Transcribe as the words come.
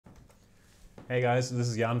Hey guys, this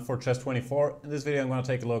is Jan for Chess24. In this video I'm going to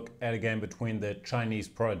take a look at a game between the Chinese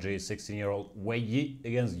prodigy 16-year-old Wei Yi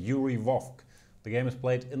against Yuri Vovk. The game is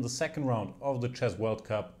played in the second round of the Chess World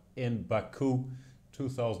Cup in Baku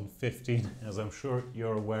 2015, as I'm sure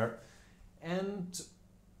you're aware. And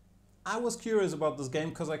I was curious about this game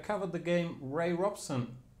because I covered the game Ray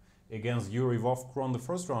Robson against Yuri Vovk who won the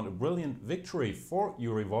first round, a brilliant victory for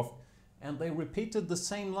Yuri Vovk. And they repeated the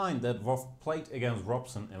same line that Vovk played against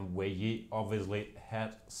Robson, and Wei Yi obviously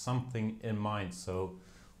had something in mind. So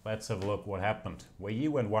let's have a look what happened. Wei Yi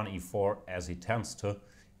went 1 e4 as he tends to,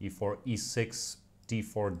 e4, e6,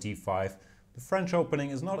 d4, d5. The French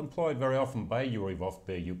opening is not employed very often by Yuri Vovk,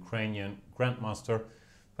 the Ukrainian Grandmaster,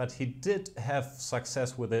 but he did have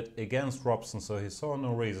success with it against Robson, so he saw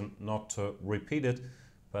no reason not to repeat it.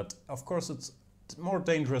 But of course it's more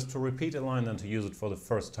dangerous to repeat a line than to use it for the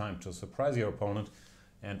first time to surprise your opponent,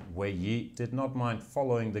 and Wei Yi did not mind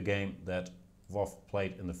following the game that Vovk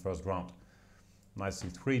played in the first round. Knight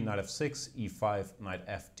c3, knight f6, e5, knight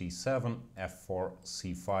f d7, f4,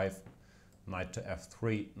 c5, knight to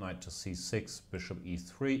f3, knight to c6, bishop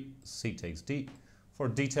e3, c takes d. For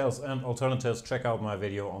details and alternatives, check out my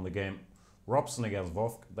video on the game Robson against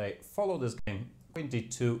Vovk. They follow this game, queen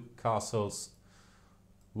d2, castles,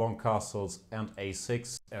 long castles, and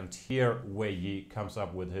a6, and here Wei Yi comes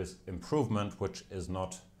up with his improvement, which is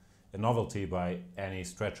not a novelty by any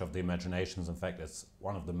stretch of the imaginations. In fact, it's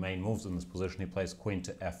one of the main moves in this position. He plays queen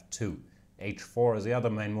to f2. h4 is the other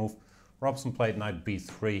main move. Robson played knight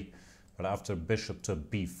b3, but after bishop to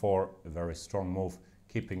b4, a very strong move,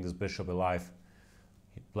 keeping this bishop alive,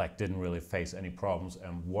 Black didn't really face any problems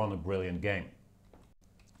and won a brilliant game.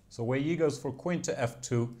 So Wei Yi goes for queen to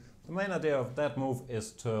f2. The main idea of that move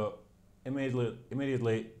is to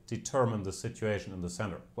immediately determine the situation in the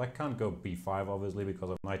center. Black can't go b5 obviously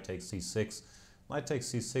because of knight takes c6. Knight takes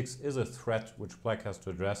c6 is a threat which Black has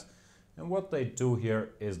to address, and what they do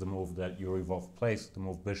here is the move that Yuri Vovk plays, the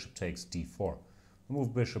move bishop takes d4. The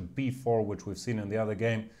move bishop b4, which we've seen in the other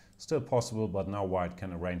game, still possible, but now White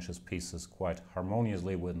can arrange his pieces quite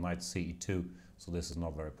harmoniously with knight ce2, so this is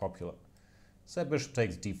not very popular. Set bishop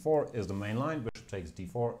takes d4 is the main line, bishop takes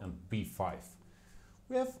d4 and b5.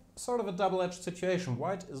 We have sort of a double-edged situation.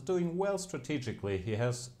 White is doing well strategically. He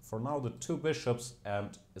has for now the two bishops,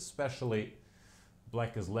 and especially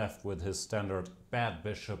Black is left with his standard bad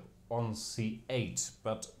bishop on c8.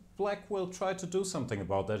 But Black will try to do something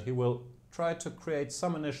about that. He will try to create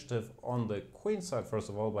some initiative on the queen side first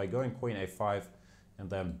of all by going queen a5 and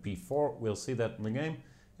then b4. We'll see that in the game.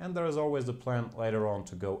 And there is always the plan later on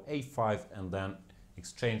to go a5 and then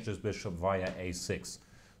exchange this bishop via a6.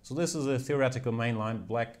 So this is a theoretical main line.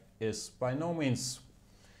 Black is by no means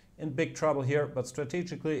in big trouble here, but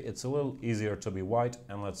strategically it's a little easier to be White,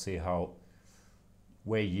 and let's see how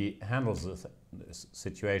Wei Yi handles this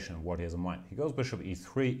situation, what he has in mind. He goes bishop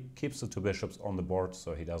e3, keeps the two bishops on the board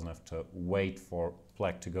so he doesn't have to wait for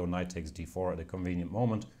Black to go knight takes d4 at a convenient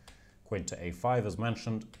moment. Queen to a5 as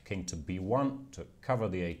mentioned, king to b1 to cover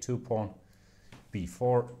the a2 pawn,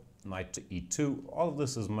 b4, knight to e2. All of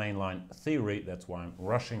this is mainline theory, that's why I'm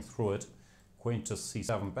rushing through it. Queen to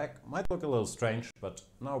c7 back might look a little strange, but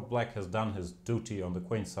now Black has done his duty on the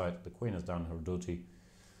queen side. The queen has done her duty,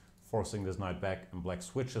 forcing this knight back, and Black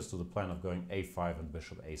switches to the plan of going a5 and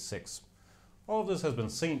bishop a6. All of this has been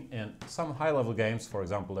seen in some high-level games. For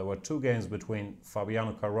example, there were two games between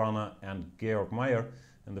Fabiano Caruana and Georg Mayer.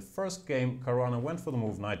 In the first game, Caruana went for the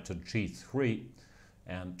move knight to g3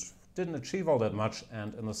 and didn't achieve all that much,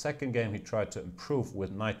 and in the second game he tried to improve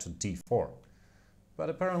with knight to d4.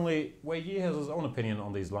 But apparently Wei Yi has his own opinion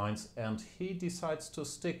on these lines, and he decides to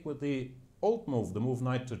stick with the old move, the move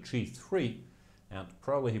knight to g3, and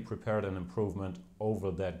probably he prepared an improvement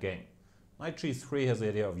over that game. Knight g3 has the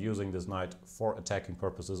idea of using this knight for attacking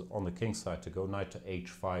purposes on the king side, to go knight to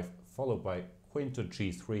h5, followed by queen to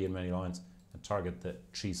g3 in many lines, and target the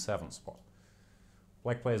g7 spot.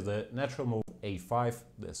 Black plays the natural move a5.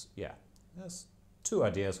 This, there's two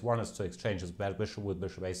ideas. One is to exchange his bad bishop with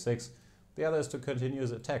bishop a6. The other is to continue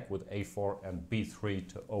his attack with a4 and b3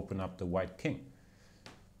 to open up the white king.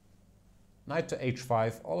 Knight to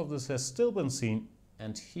h5. All of this has still been seen,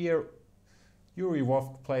 and here Yuri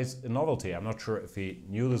Vovk plays a novelty. I'm not sure if he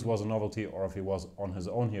knew this was a novelty or if he was on his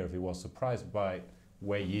own here, if he was surprised by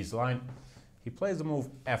Wei Yi's line. He plays the move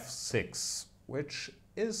f6, which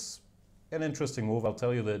is an interesting move. I'll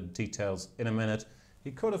tell you the details in a minute.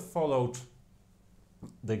 He could have followed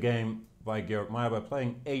the game by Georg Mayer by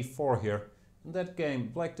playing a4 here. In that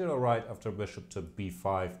game, Black did alright after bishop to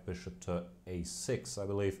b5, bishop to a6, I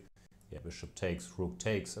believe. Yeah, bishop takes, rook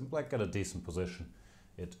takes, and Black got a decent position.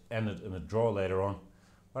 It ended in a draw later on.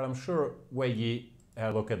 But I'm sure Wei Yi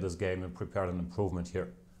had a look at this game and prepared an improvement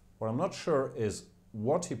here. What I'm not sure is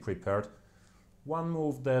what he prepared. One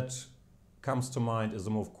move that comes to mind is the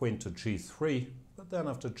move queen to g3, but then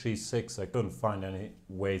after g6 I couldn't find any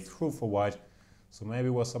way through for white, so maybe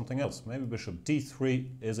it was something else. Maybe bishop d3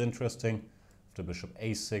 is interesting. After bishop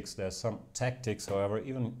a6 there's some tactics, however.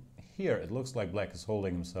 Even here it looks like black is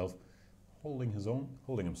holding himself,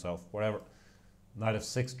 whatever. Knight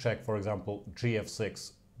f6 check, for example,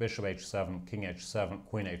 gf6, bishop h7, king h7,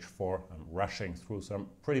 queen h4. I'm rushing through some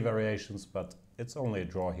pretty variations, but it's only a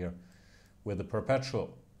draw here with the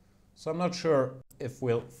perpetual. So I'm not sure if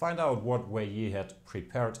we'll find out what Wei Yi had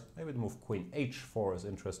prepared. Maybe the move queen h4 is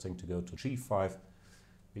interesting to go to g5,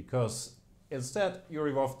 because instead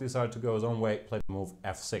Yuri Vovk decided to go his own way, play the move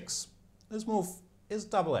f6. This move is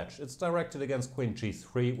double-edged. It's directed against queen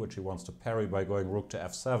g3, which he wants to parry by going rook to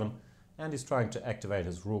f7, and he's trying to activate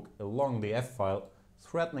his rook along the f-file,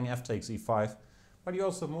 threatening f takes e5, but you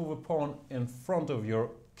also move a pawn in front of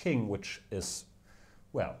your king, which is,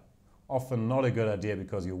 well, often not a good idea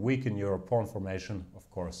because you weaken your pawn formation. Of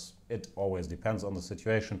course, it always depends on the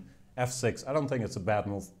situation. f6, I don't think it's a bad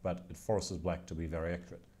move, but it forces black to be very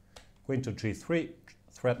accurate. Queen to g3,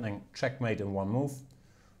 threatening checkmate in one move.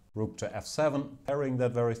 Rook to f7, parrying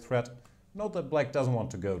that very threat. Note that black doesn't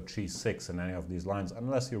want to go g6 in any of these lines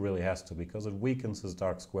unless he really has to, because it weakens his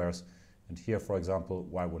dark squares. And here, for example,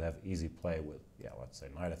 white would have easy play with, let's say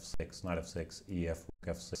knight f6, ef,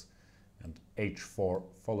 rook f6, and h4,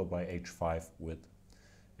 followed by h5 with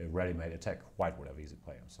a ready-made attack. White would have easy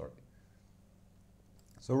play, I'm sorry.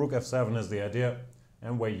 So rook f7 is the idea,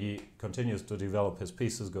 and Wei Yi continues to develop his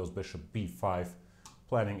pieces, goes bishop b5,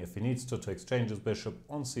 planning, if he needs to exchange his bishop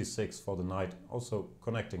on c6 for the knight, also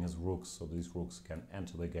connecting his rooks, so these rooks can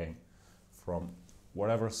enter the game from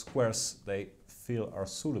whatever squares they feel are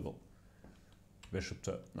suitable.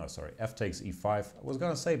 F takes e5. I was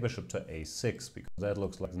going to say bishop to a6 because that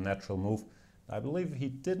looks like the natural move. I believe he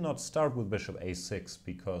did not start with bishop a6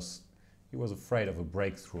 because he was afraid of a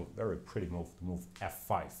breakthrough. Very pretty move, the move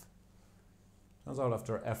f5. Turns out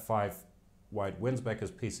after f5, white wins back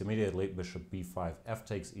his piece immediately. Bishop b5, f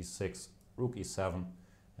takes e6, rook e7,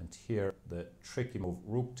 and here the tricky move,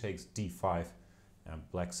 rook takes d5. And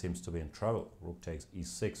black seems to be in trouble. Rook takes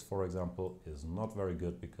e6, for example, is not very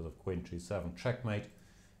good because of queen g7 checkmate.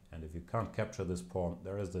 And if you can't capture this pawn,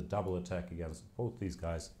 there is the double attack against both these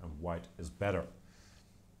guys, and white is better.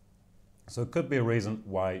 So it could be a reason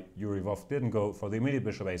why Yuri Vovk didn't go for the immediate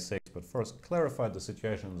bishop a6, but first clarified the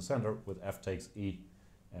situation in the center with f takes e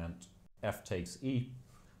and f takes e,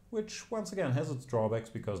 which once again has its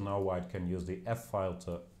drawbacks because now white can use the f-file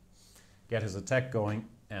to get his attack going.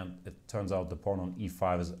 And it turns out the pawn on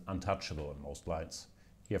e5 is untouchable in most lines.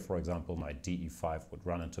 Here, for example, knight de5 would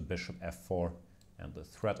run into bishop f4, and the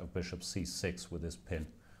threat of bishop c6 with this pin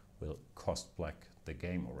will cost black the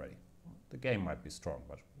game already. The game might be strong,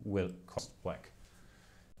 but will cost black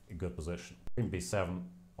a good position. Queen b7,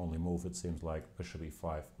 only move it seems like, bishop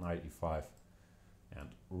e5, knight e5, and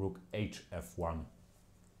rook hf1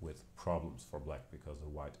 with problems for black because the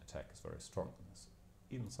white attack is very strong in this.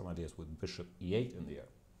 Even some ideas with bishop e8 in the air.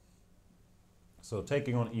 So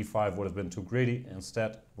taking on e5 would have been too greedy.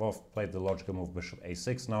 Instead, Vovk played the logical move bishop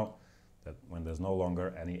a6 now, that when there's no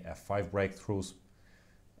longer any f5 breakthroughs.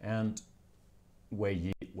 And Wei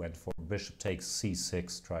Yi went for bishop takes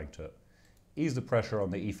c6, trying to ease the pressure on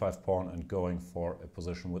the e5 pawn and going for a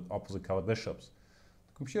position with opposite color bishops.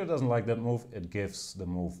 The computer doesn't like that move. It gives the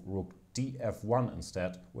move rook df1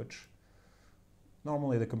 instead, which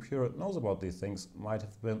normally the computer knows about these things, might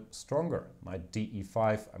have been stronger. Knight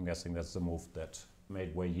de5, I'm guessing that's the move that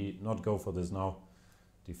made Wei Yi not go for this now.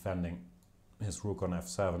 Defending his rook on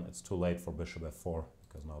f7, it's too late for bishop f4,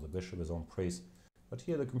 because now the bishop is on priest. But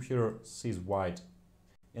here the computer sees white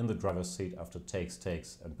in the driver's seat after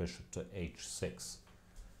takes, and bishop to h6.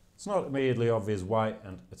 It's not immediately obvious why,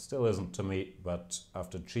 and it still isn't to me, but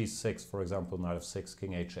after g6, for example, knight f6,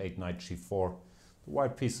 king h8, knight g4, the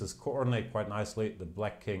white pieces coordinate quite nicely. The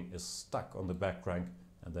black king is stuck on the back rank,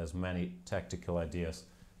 and there's many tactical ideas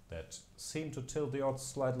that seem to tilt the odds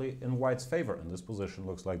slightly in white's favor. In this position,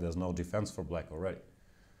 looks like there's no defense for black already.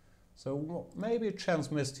 So maybe a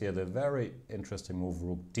chance missed here, the very interesting move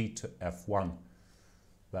rook d to f1.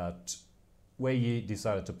 But Wei Yi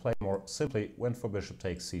decided to play more simply, went for bishop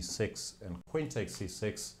takes c6 and queen takes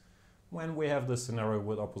c6, when we have this scenario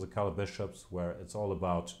with opposite color bishops where it's all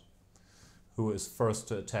about who is first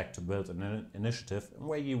to attack to build an initiative, and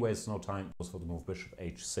Wei Yi wastes no time, goes for the move bishop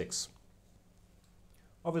h6.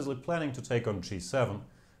 Obviously planning to take on g7,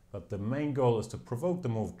 But the main goal is to provoke the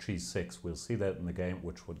move g6. We'll see that in the game,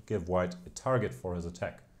 which would give white a target for his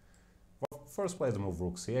attack. Vovk first plays the move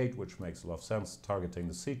rook c8, which makes a lot of sense, targeting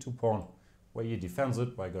the c2 pawn, where he defends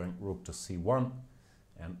it by going rook to c1.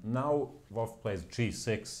 And now Vovk plays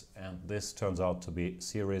g6, and this turns out to be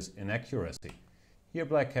serious inaccuracy. Here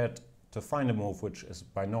black had to find a move which is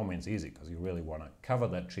by no means easy, because you really want to cover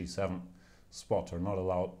that g7 spot or not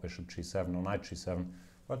allow bishop g7 or knight g7.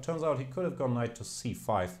 But it turns out he could have gone knight to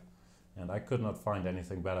c5, and I could not find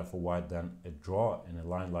anything better for white than a draw in a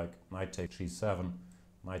line like knight takes g7,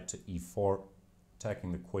 knight to e4,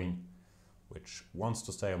 attacking the queen, which wants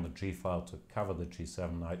to stay on the g file to cover the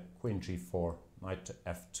g7 knight, queen g4, knight to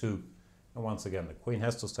f2, and once again the queen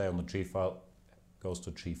has to stay on the g file, goes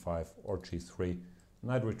to g5 or g3,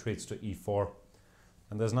 knight retreats to e4,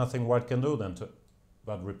 and there's nothing white can do then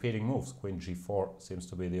but repeating moves. Queen g4 seems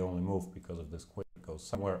to be the only move, because if this queen goes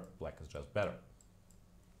somewhere, black is just better.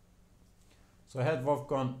 So had Vovk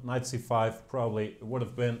gone knight c5, probably it would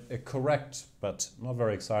have been a correct but not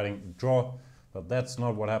very exciting draw, but that's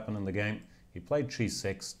not what happened in the game. He played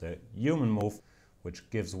g6, the human move, which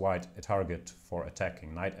gives white a target for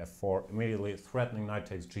attacking. Knight f4, immediately threatening knight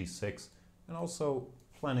takes g6, and also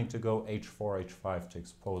planning to go h4, h5 to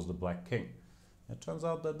expose the black king. It turns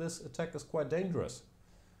out that this attack is quite dangerous.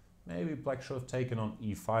 Maybe black should have taken on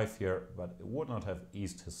e5 here, but it would not have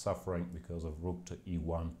eased his suffering because of rook to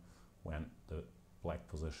e1 when the black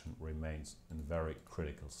position remains in a very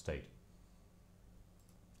critical state.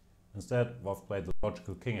 Instead, Vovk played the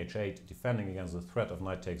logical king h8, defending against the threat of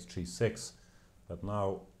knight takes g6, but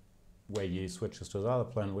now Wei Yi switches to the other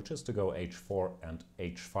plan, which is to go h4 and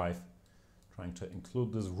h5, trying to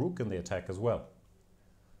include this rook in the attack as well.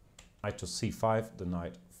 Knight to c5, the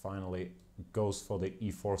knight finally goes for the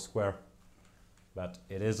e4 square, but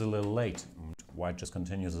it is a little late. White just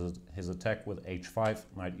continues his attack with h5,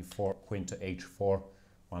 knight e4, queen to h4,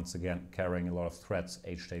 once again carrying a lot of threats,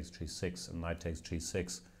 h takes g6 and knight takes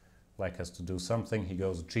g6. Black has to do something. He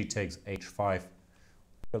goes g takes h5.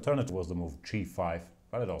 The alternative was the move g5,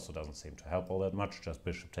 but it also doesn't seem to help all that much, just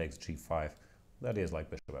bishop takes g5. That is like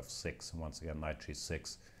bishop f6, and once again knight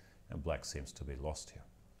g6, and black seems to be lost here.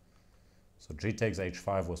 So g takes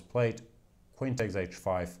h5 was played, queen takes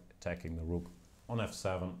h5, attacking the rook on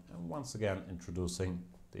f7, and once again introducing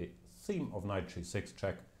the theme of knight g6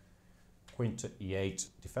 check, queen to e8,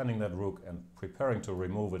 defending that rook and preparing to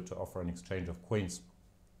remove it to offer an exchange of queens.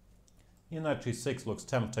 Here knight g6 looks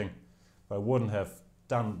tempting, but wouldn't have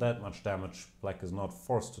done that much damage. Black is not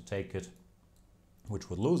forced to take it, which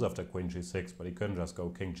would lose after queen g6, but he couldn't just go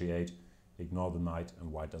king g8, ignore the knight,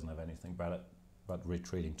 and white doesn't have anything better but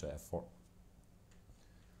retreating to f4.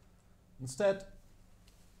 Instead,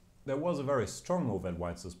 there was a very strong move at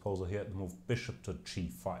white's disposal here, the move bishop to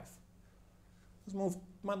g5. This move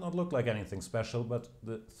might not look like anything special, but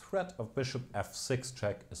the threat of bishop f6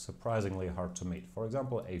 check is surprisingly hard to meet. For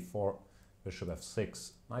example, a4, bishop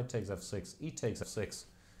f6, knight takes f6, e takes f6,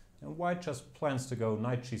 and white just plans to go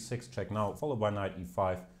knight g6 check now, followed by knight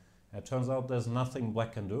e5. And it turns out there's nothing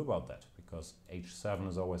black can do about that, because h7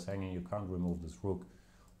 is always hanging, you can't remove this rook.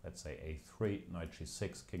 Let's say a3, knight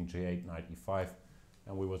g6, king g8, knight e5,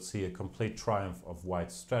 and we would see a complete triumph of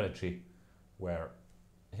white's strategy, where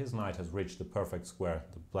his knight has reached the perfect square.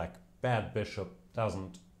 The black bad bishop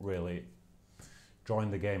doesn't really join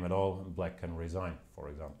the game at all, and black can resign. For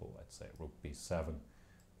example, let's say rook b7,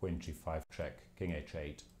 queen g5 check, king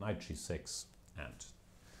h8, knight g6, and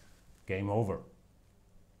game over.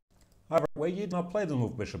 However, Wei Yi did not play the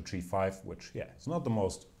move bishop g5, which, yeah, is not the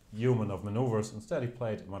most human of maneuvers. Instead, he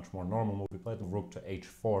played a much more normal move. He played the rook to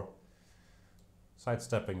h4,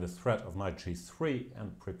 sidestepping the threat of knight g3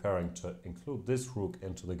 and preparing to include this rook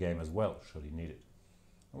into the game as well, should he need it.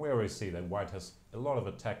 And we already see that white has a lot of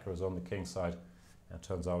attackers on the king side, and it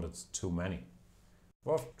turns out it's too many.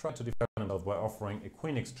 Vovk tried to defend himself by offering a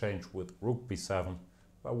queen exchange with rook b7,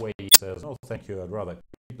 but Wei Yi says, no thank you, I'd rather keep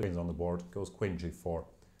the queens on the board, goes queen g4,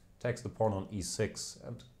 takes the pawn on e6,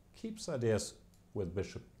 and keeps ideas with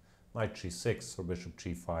bishop knight g6 or bishop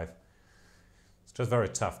g5. It's just very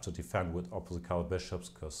tough to defend with opposite color bishops,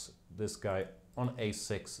 because this guy on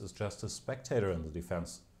a6 is just a spectator in the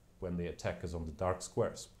defense when the attack is on the dark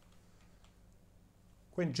squares.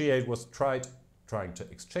 Queen g8 was trying to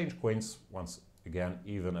exchange queens, once again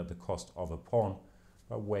even at the cost of a pawn,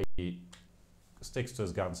 but Wei Yi sticks to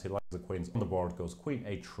his guns. He likes the queens on the board, goes queen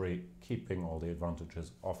h3, keeping all the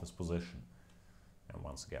advantages of his position, and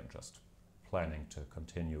once again just planning to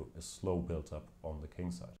continue a slow build-up on the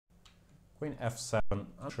king side. Queen f7,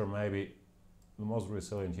 I'm sure maybe the most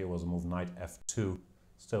resilient here was a move knight f2,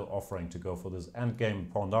 still offering to go for this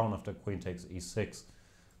endgame pawn down after queen takes e6.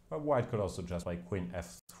 But white could also just play queen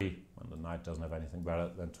f3 when the knight doesn't have anything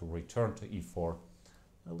better than to return to e4,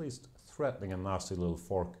 at least threatening a nasty little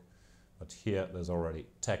fork. But here there's already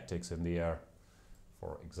tactics in the air.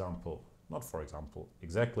 For example, not for example,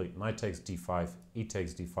 exactly, knight takes d5, e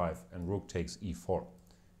takes d5, and rook takes e4.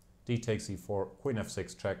 D takes e4, queen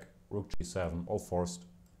f6 check, rook g7, all forced,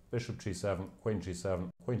 bishop g7, queen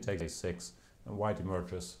takes a6, and white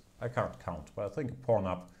emerges. I can't count, but I think a pawn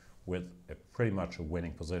up with pretty much a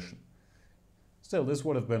winning position. Still, this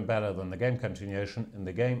would have been better than the game continuation in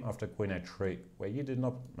the game after queen h3, where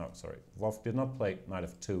Vovk did not play knight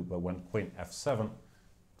f2, but went queen f7,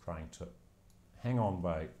 trying to hang on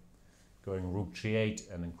by going rook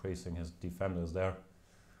g8 and increasing his defenders there,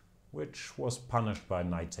 which was punished by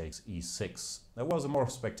knight takes e6. There was a more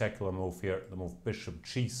spectacular move here, the move bishop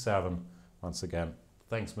g7. Once again,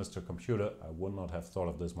 thanks Mr. Computer, I would not have thought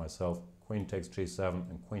of this myself. Queen takes g7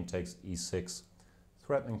 and queen takes e6,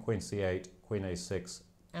 threatening queen c8, queen a6,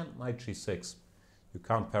 and knight g6. You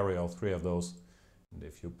can't parry all three of those, and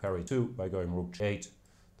if you parry two by going rook g8,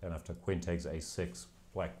 then after queen takes a6,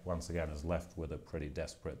 black once again is left with a pretty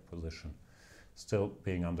desperate position, still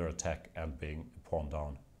being under attack and being a pawn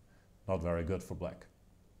down. Not very good for black.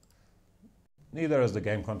 Neither is the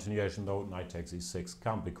game continuation though. Knight takes e6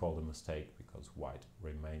 can't be called a mistake because white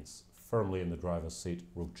remains firmly in the driver's seat.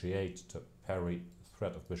 Rook g8 to parry the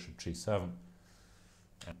threat of bishop g7,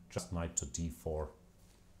 and just knight to d4,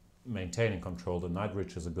 maintaining control. The knight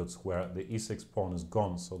reaches a good square, the e6 pawn is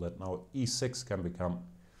gone, so that now e6 can become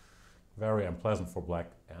very unpleasant for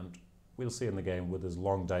black, and we'll see in the game with this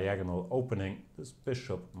long diagonal opening, this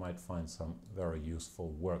bishop might find some very useful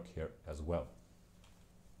work here as well.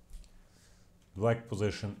 Black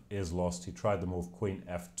position is lost. He tried the move queen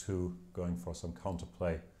f2, going for some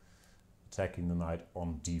counterplay, attacking the knight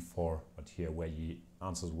on d4, but here Wei Yi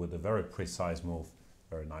answers with a very precise move,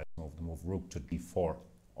 very nice move, the move rook to d4,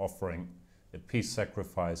 offering a piece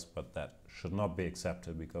sacrifice, but that should not be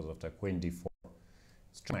accepted because after queen d4,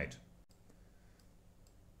 it's checkmate.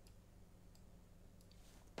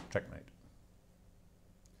 Checkmate.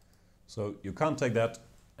 So you can't take that,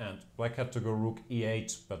 and black had to go rook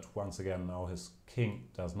e8, but once again now his king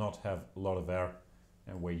does not have a lot of air,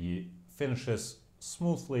 and Wei Yi finishes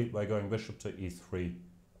smoothly by going bishop to e3,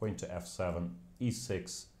 queen to f7,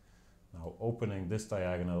 e6, now opening this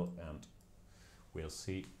diagonal, and we'll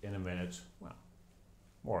see in a minute, well,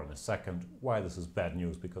 more in a second, why this is bad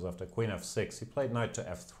news, because after queen f6 he played knight to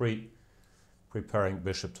f3, preparing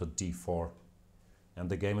bishop to d4. And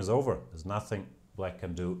the game is over. There's nothing black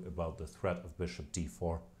can do about the threat of bishop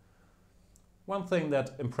d4. One thing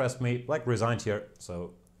that impressed me, black resigned here,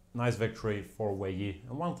 so nice victory for Wei Yi.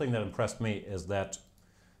 And one thing that impressed me is that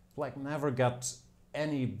black never got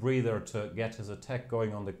any breather to get his attack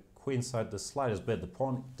going on the queen side the slightest bit. The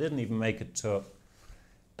pawn didn't even make it to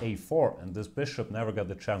a4, and this bishop never got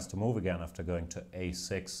the chance to move again after going to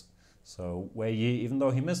a6. So Wei Yi, even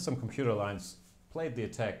though he missed some computer lines, played the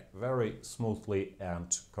attack very smoothly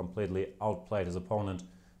and completely outplayed his opponent,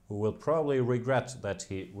 who will probably regret that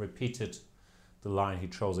he repeated the line he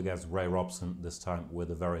chose against Ray Robson, this time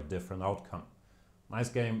with a very different outcome. Nice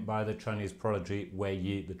game by the Chinese prodigy Wei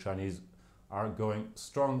Yi. The Chinese are going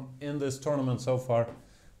strong in this tournament so far.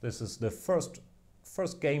 This is the first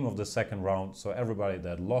game of the second round, so everybody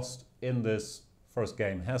that lost in this first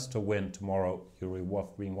game has to win tomorrow, Yuri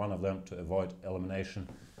Vovk being one of them, to avoid elimination.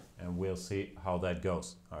 And we'll see how that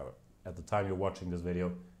goes. At the time you're watching this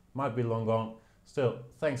video, might be long gone. Still,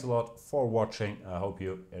 thanks a lot for watching. I hope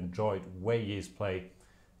you enjoyed Wei Yi's play,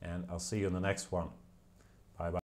 and I'll see you in the next one. Bye bye.